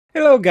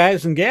Hello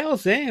guys and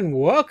gals, and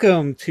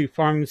welcome to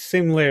Farming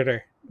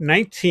Simulator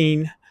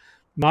 19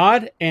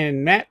 Mod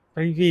and Map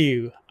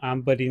Review.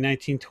 I'm Buddy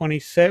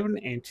 1927,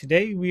 and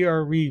today we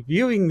are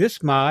reviewing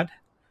this mod,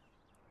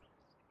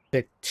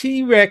 the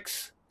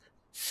Trex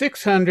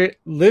 600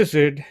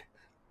 Lizard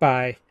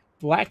by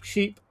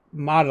Blacksheep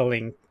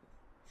Modeling.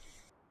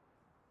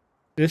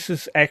 This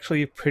is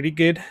actually a pretty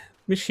good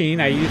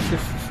machine. I use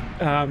this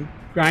to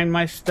grind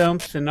my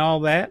stumps and all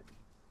that.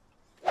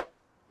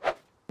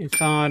 It's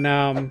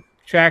on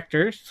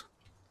tractors,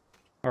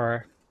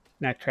 or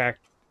not track.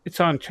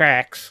 It's on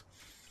Trex.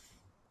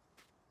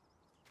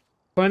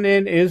 Front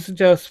end is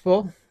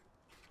adjustable,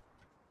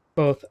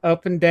 both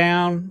up and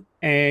down,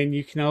 and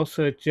you can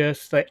also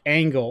adjust the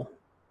angle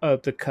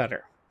of the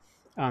cutter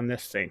on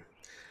this thing.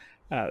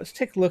 Let's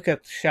take a look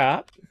at the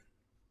shop.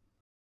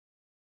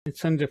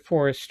 It's under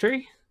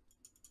forestry,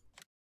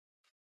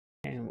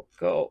 and we'll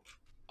go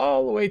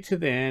all the way to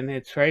the end.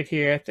 It's right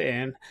here at the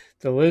end.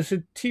 The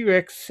Lizard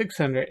Trex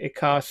 600. It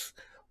costs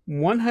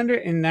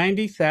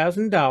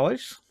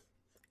 $190,000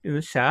 in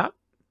the shop,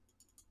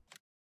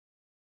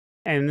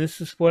 and this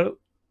is what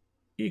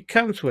it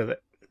comes with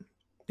it.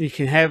 You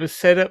can have it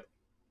set up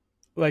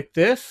like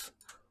this,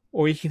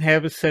 or you can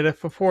have it set up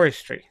for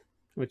forestry,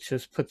 which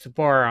just puts a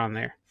bar on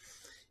there.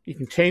 You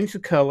can change the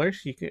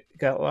colors.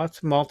 Got lots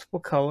of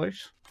multiple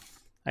colors.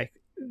 Like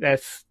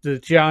that's the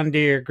John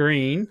Deere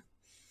green.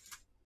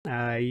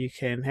 You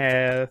can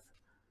have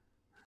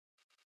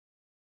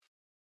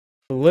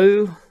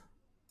blue.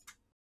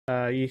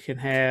 You can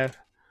have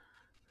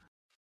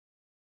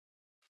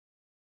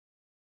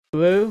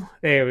blue.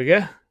 There we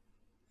go.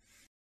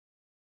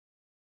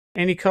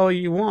 Any color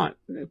you want,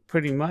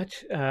 pretty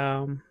much.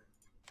 Black.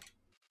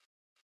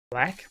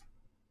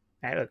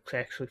 That looks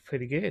actually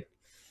pretty good.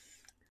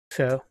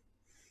 So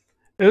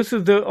those are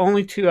the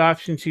only two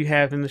options you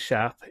have in the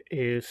shop,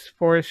 is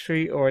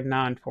forestry or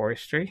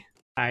non-forestry.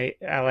 I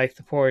like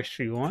the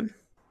forestry one.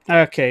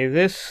 Okay,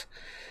 this,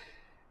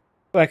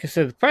 like I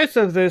said, the price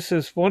of this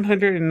is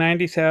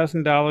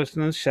 $190,000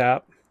 in the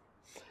shop.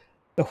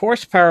 The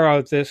horsepower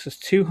of this is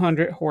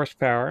 200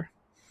 horsepower.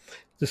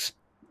 The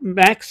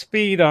max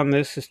speed on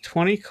this is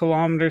 20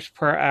 kilometers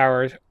per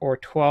hour or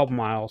 12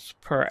 miles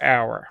per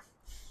hour.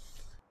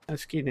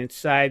 Let's get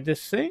inside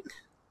this thing.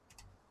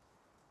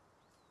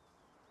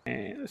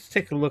 And let's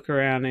take a look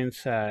around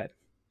inside.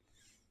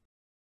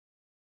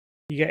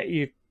 You got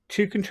your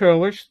two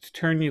controllers to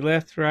turn you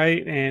left,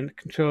 right, and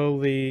control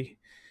the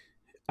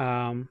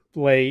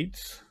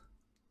blades.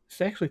 It's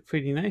actually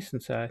pretty nice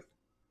inside. I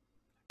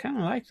kind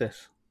of like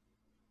this.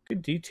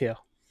 Good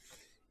detail.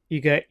 You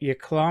got your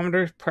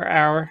kilometers per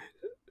hour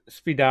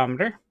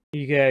speedometer.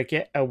 You gotta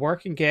get a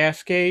working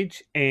gas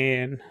gauge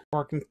and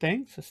working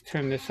things. Let's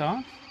turn this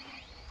on.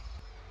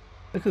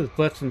 Look at those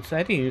buttons.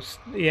 I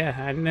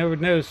never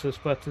noticed those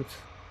buttons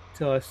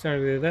until I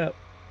started it up.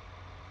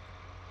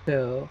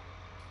 So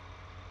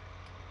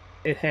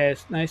it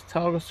has nice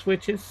toggle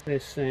switches.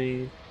 This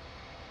thing,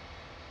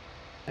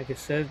 like I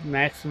said,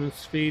 maximum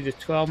speed is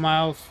 12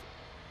 miles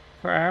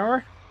per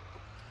hour.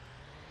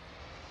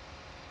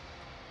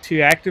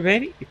 To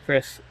activate it, you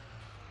press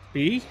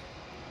B,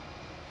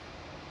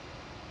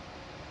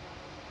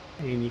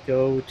 and you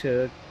go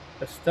to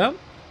a stump,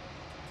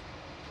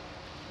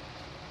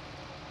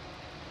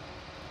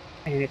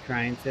 and it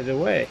grinds it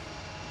away.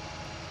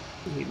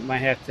 You might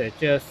have to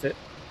adjust it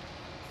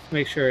to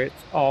make sure it's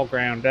all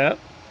ground up.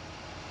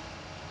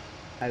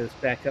 I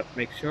just back up,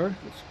 make sure.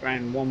 Let's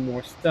grind one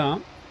more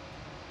stump.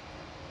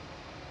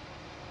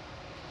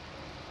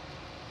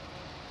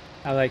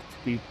 I like to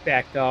be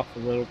backed off a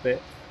little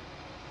bit.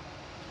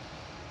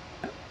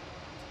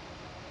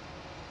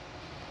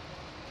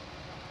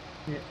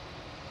 Yeah.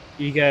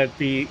 You gotta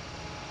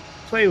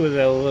play with it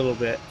a little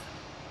bit.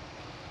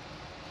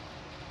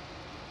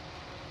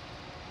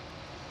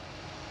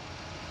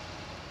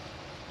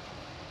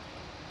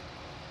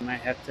 You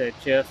might have to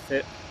adjust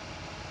it.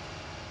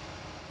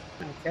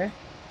 Okay.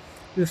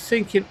 This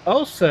thing can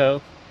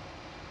also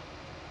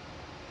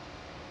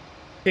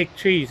take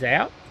trees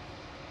out.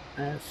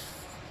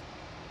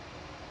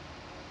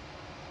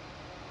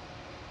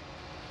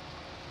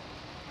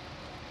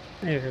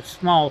 There's a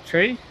small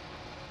tree,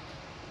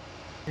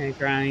 and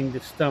grind the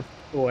stump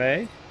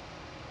away.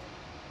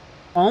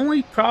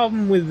 Only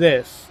problem with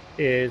this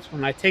is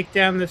when I take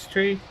down this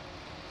tree,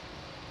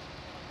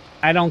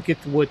 I don't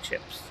get the wood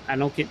chips. I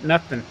don't get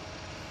nothing.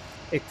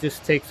 It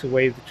just takes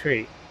away the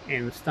tree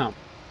and the stump.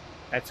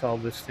 That's all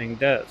this thing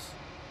does.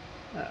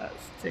 Let's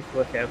take a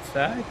look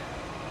outside.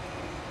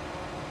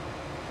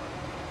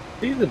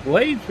 See the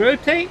blades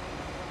rotate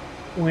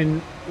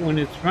when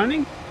it's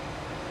running.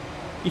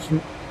 You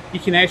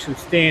can actually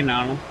stand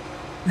on them.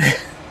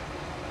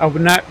 I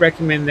would not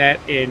recommend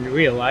that in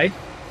real life.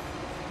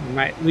 You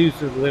might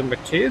lose a limb or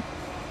two.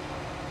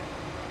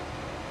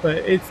 But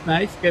it's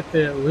nice. Got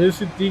the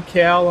lizard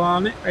decal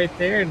on it right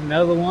there.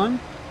 Another one.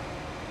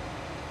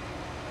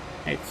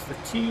 It's the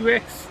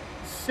Trex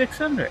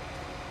 600.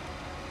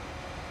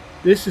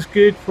 This is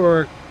good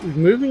for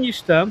removing your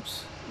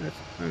stumps.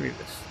 Let me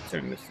just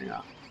turn this thing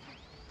off.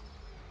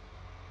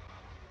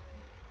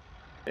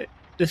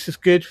 This is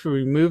good for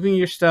removing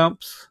your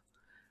stumps.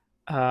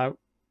 If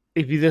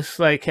you just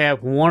like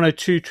have one or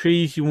two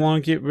trees you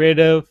want to get rid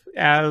of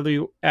out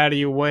of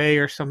your way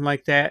or something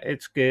like that,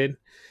 it's good.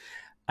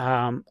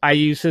 I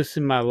use this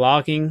in my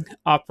logging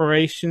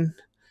operation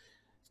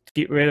to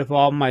get rid of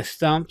all my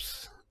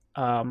stumps.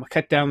 I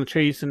cut down the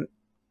trees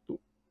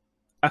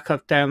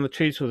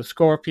with a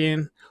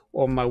scorpion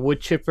or my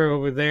wood chipper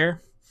over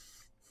there,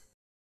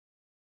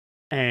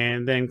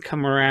 and then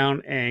come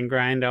around and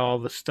grind all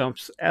the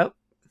stumps out.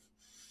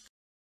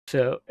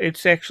 So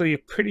it's actually a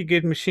pretty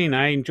good machine.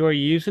 I enjoy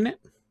using it.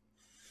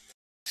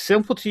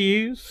 Simple to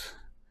use.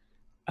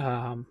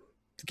 The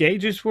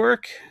gauges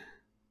work.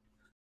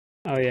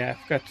 Oh yeah,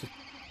 I forgot to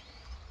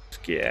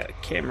get out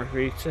of camera for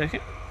a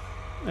second.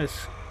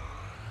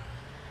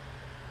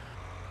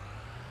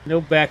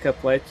 No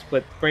backup lights,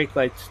 but brake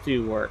lights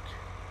do work.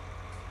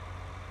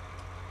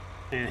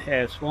 And it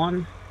has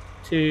 1,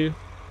 2,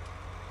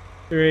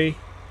 3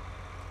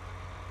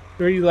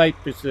 light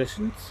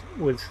positions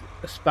with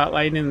a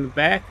spotlight in the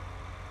back,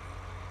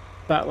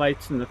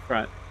 spotlights in the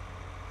front,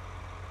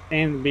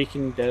 and the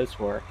beacon does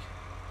work.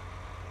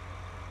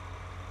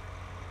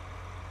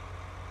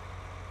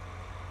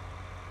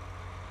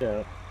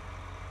 So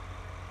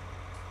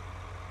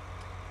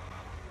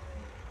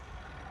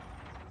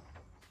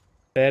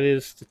that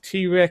is the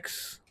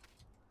Trex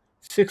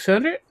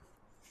 600.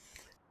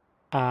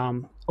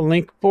 A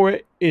link for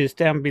it is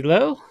down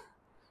below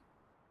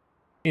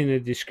in the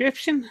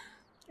description,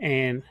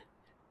 and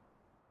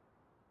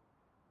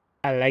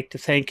I'd like to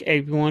thank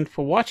everyone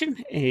for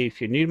watching. If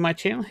you're new to my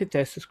channel, hit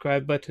that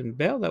subscribe button and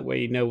bell. That way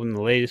you know when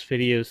the latest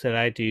videos that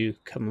I do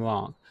come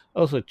along.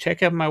 Also,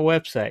 check out my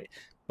website,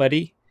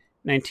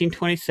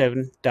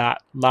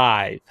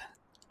 buddy1927.live,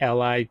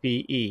 Live.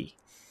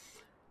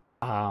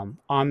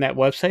 On that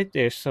website,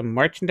 there's some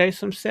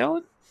merchandise I'm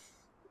selling.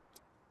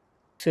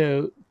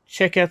 So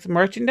check out the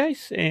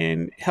merchandise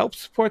and help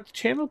support the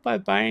channel by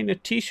buying a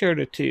t-shirt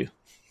or two.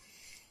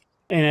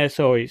 And as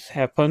always,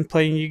 have fun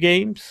playing your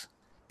games.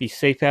 Be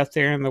safe out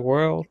there in the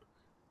world.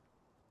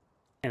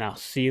 And I'll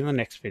see you in the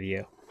next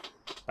video.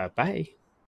 Bye-bye.